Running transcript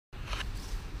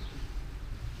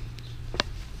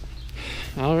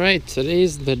All right,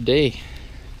 today's the day.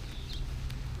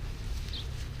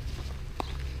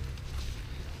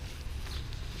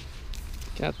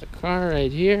 Got the car right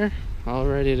here, all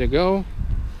ready to go.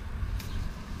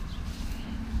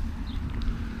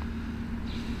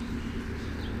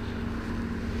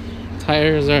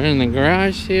 Tires are in the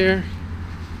garage here.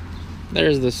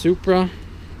 There's the Supra.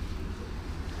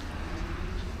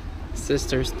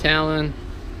 Sister's Talon.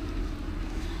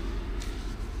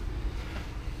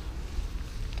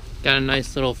 Got a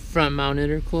nice little front mount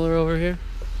intercooler over here.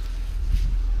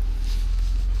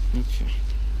 Okay.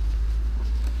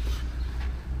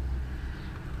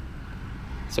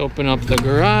 Let's open up the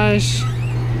garage.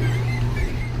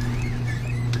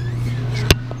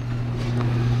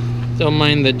 Don't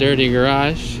mind the dirty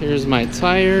garage. Here's my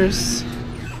tires.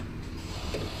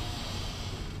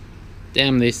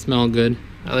 Damn, they smell good.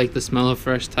 I like the smell of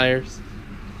fresh tires.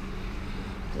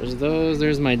 There's those.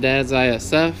 There's my dad's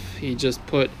ISF. He just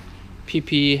put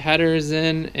PP headers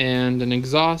in and an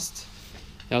exhaust.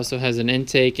 He also has an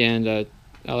intake and a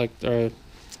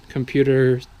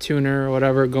computer tuner or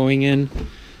whatever going in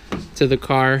to the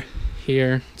car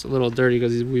here. It's a little dirty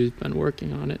because we've been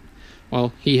working on it.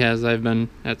 Well, he has. I've been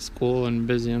at school and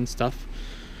busy and stuff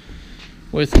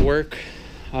with work.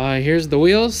 Here's the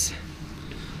wheels.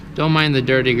 Don't mind the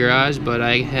dirty garage, but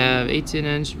I have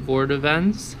 18-inch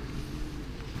Vortevens.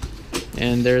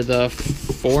 And they're the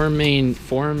Form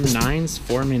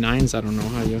 9s, I don't know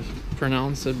how you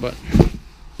pronounce it, but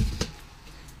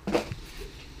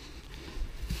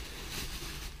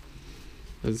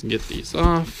let's get these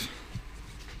off.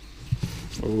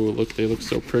 Oh, look, they look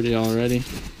so pretty already.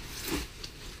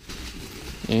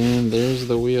 And there's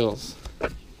the wheels. You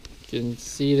can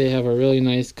see they have a really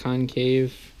nice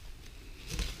concave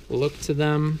look to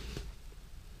them.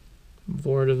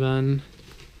 Vorteven.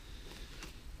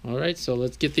 Alright, so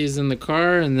let's get these in the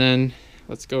car and then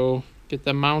let's go get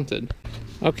them mounted.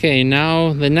 Okay,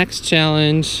 now the next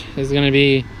challenge is going to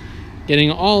be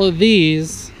getting all of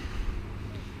these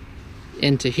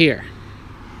into here.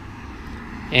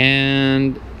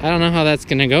 And I don't know how that's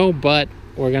going to go, but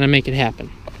we're going to make it happen.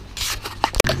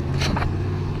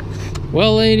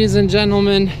 Well, ladies and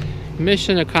gentlemen,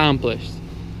 mission accomplished.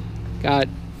 Got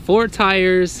 4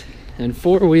 tires and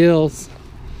 4 wheels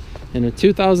in a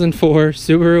 2004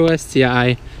 Subaru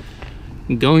STI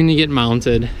going to get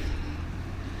mounted.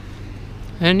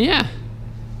 And yeah,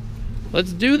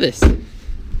 let's do this.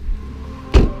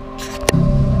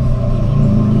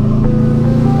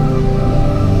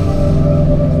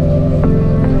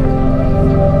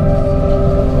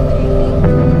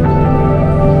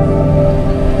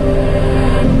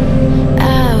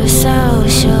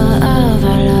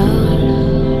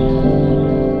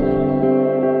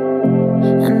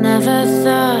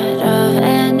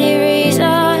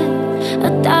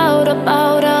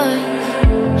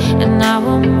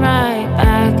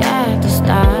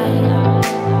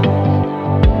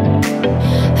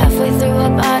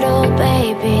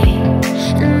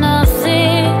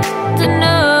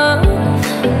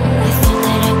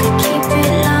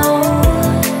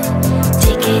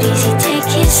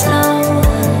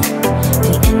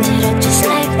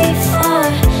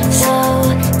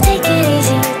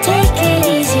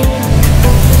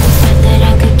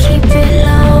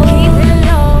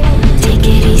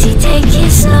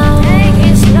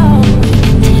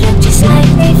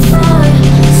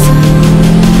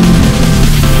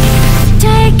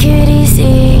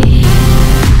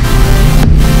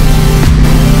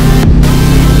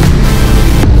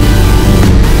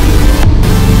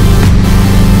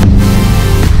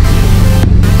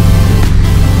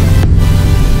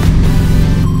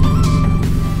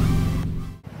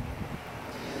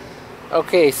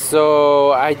 Okay,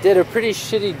 so I did a pretty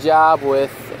shitty job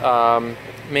with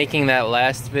making that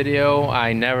last video.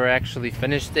 I never actually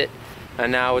finished it,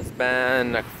 and now it's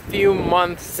been a few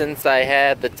months since I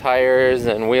had the tires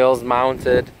and wheels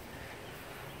mounted,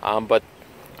 but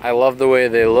I love the way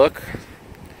they look,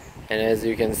 and as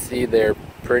you can see, they're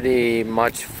pretty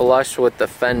much flush with the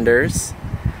fenders.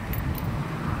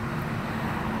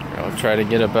 I'll try to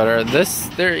get a better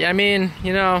I mean,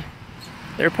 you know,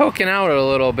 they're poking out a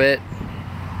little bit,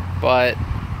 but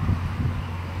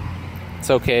it's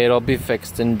okay, it'll be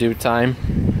fixed in due time.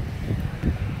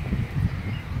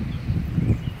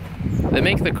 They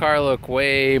make the car look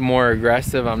way more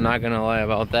aggressive, I'm not gonna lie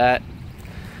about that.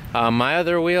 My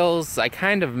other wheels, I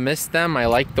kind of missed them. I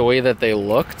liked the way that they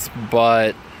looked,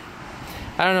 but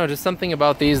I don't know, just something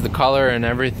about these, the color and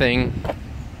everything,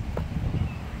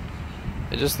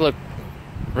 they just look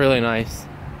really nice.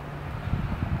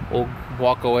 We'll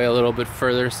walk away a little bit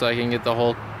further so I can get the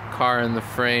whole car in the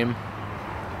frame.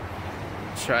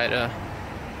 Try to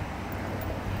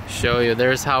show you.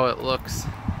 There's how it looks.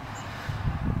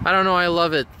 I don't know, I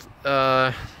love it.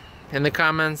 In the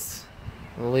comments,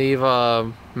 leave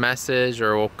a message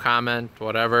or comment,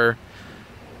 whatever.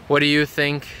 What do you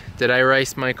think? Did I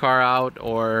race my car out,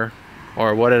 or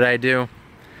what did I do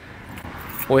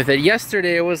with it?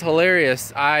 Yesterday it was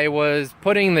hilarious. I was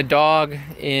putting the dog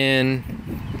in.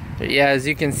 Yeah, as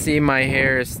you can see, my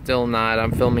hair is still not.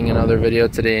 I'm filming another video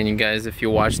today, and you guys, if you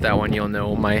watch that one, you'll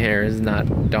know my hair is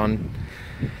not done,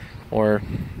 or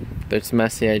it's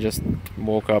messy. I just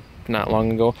woke up not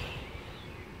long ago,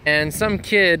 and some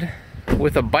kid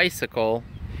with a bicycle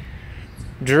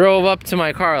drove up to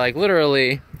my car, like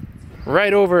literally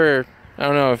right over. I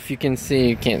don't know if you can see,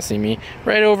 you can't see me,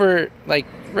 right over, like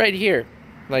right here.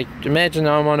 Like imagine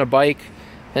I'm on a bike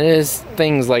and his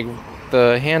things, like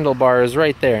the handlebar is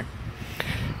right there,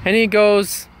 and he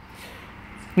goes,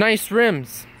 "Nice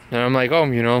rims." And I'm like, "Oh,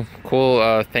 you know,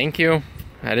 cool, thank you."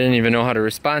 I didn't even know how to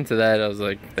respond to that. I was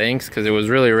like, thanks, because it was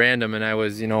really random, and I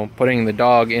was, you know, putting the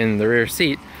dog in the rear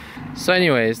seat. So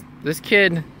anyways, this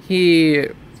kid, he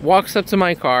walks up to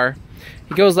my car,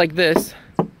 he goes like this,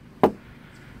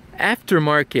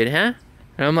 "Aftermarket, huh?"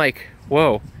 And I'm like,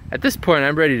 whoa. At this point,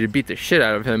 I'm ready to beat the shit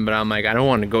out of him, but I'm like, I don't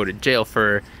want to go to jail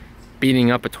for beating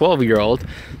up a 12-year-old.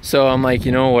 So I'm like,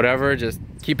 you know, whatever, just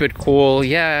keep it cool.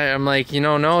 Yeah, I'm like, you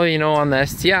know, no, you know, on the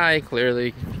STI,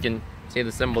 clearly, you can see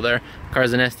the symbol there,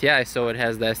 car's an STI, so it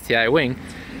has the STI wing.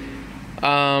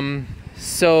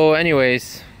 So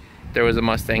anyways, there was a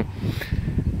Mustang.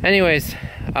 Anyways,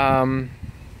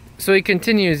 so he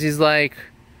continues, he's like,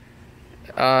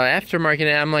 aftermarket,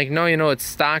 and I'm like, no, you know, it's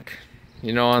stock,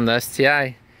 you know, on the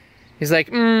STI. He's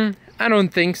like, I don't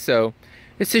think so.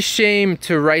 It's a shame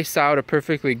to race out a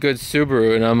perfectly good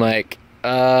Subaru. And I'm like,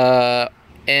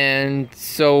 and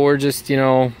so we're just, you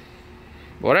know,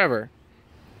 whatever.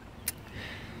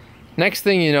 Next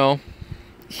thing you know,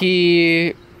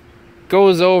 he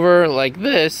goes over like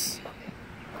this,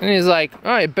 and he's like,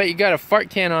 "Oh, I bet you got a fart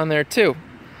can on there too."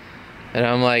 And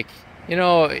I'm like, you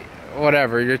know,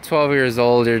 whatever, you're 12 years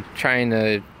old, you're trying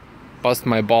to bust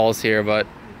my balls here, but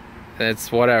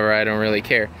it's whatever, I don't really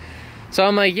care. So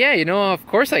I'm like, yeah, you know, of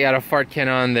course I got a fart can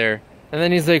on there. And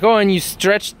then he's like, "Oh, and you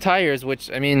stretched tires," which,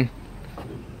 I mean,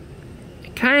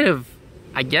 kind of,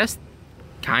 I guess,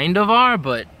 kind of are,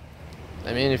 but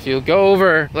I mean, if you go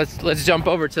over, let's jump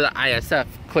over to the ISF,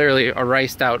 clearly a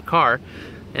riced out car,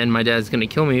 and my dad's gonna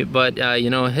kill me, but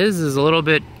you know, his is a little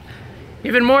bit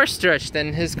even more stretched,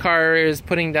 and his car is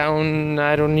putting down,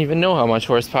 I don't even know how much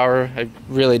horsepower. I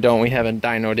really don't, we haven't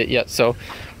dynoed it yet, so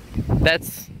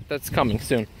that's coming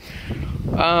soon.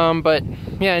 But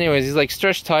yeah, anyways, he's like,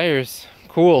 "Stretched tires,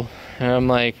 cool." And I'm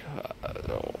like,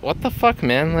 what the fuck,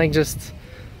 man, like, just.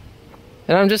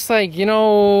 And I'm just like, you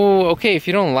know, okay, if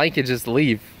you don't like it, just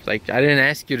leave. Like, I didn't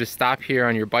ask you to stop here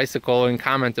on your bicycle and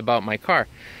comment about my car.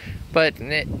 But in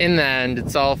the end,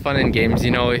 it's all fun and games,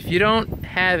 you know. If you don't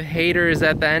have haters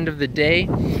at the end of the day,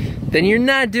 then you're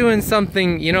not doing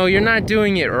something, you know, you're not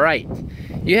doing it right.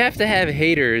 You have to have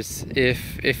haters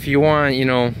if you want, you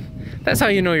know, that's how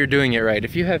you know you're doing it right,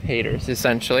 if you have haters,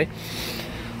 essentially.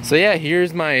 So yeah,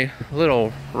 here's my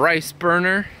little rice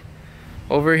burner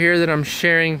over here that I'm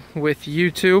sharing with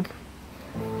YouTube.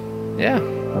 Yeah,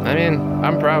 I mean,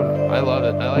 I'm proud. I love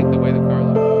it. I like the way the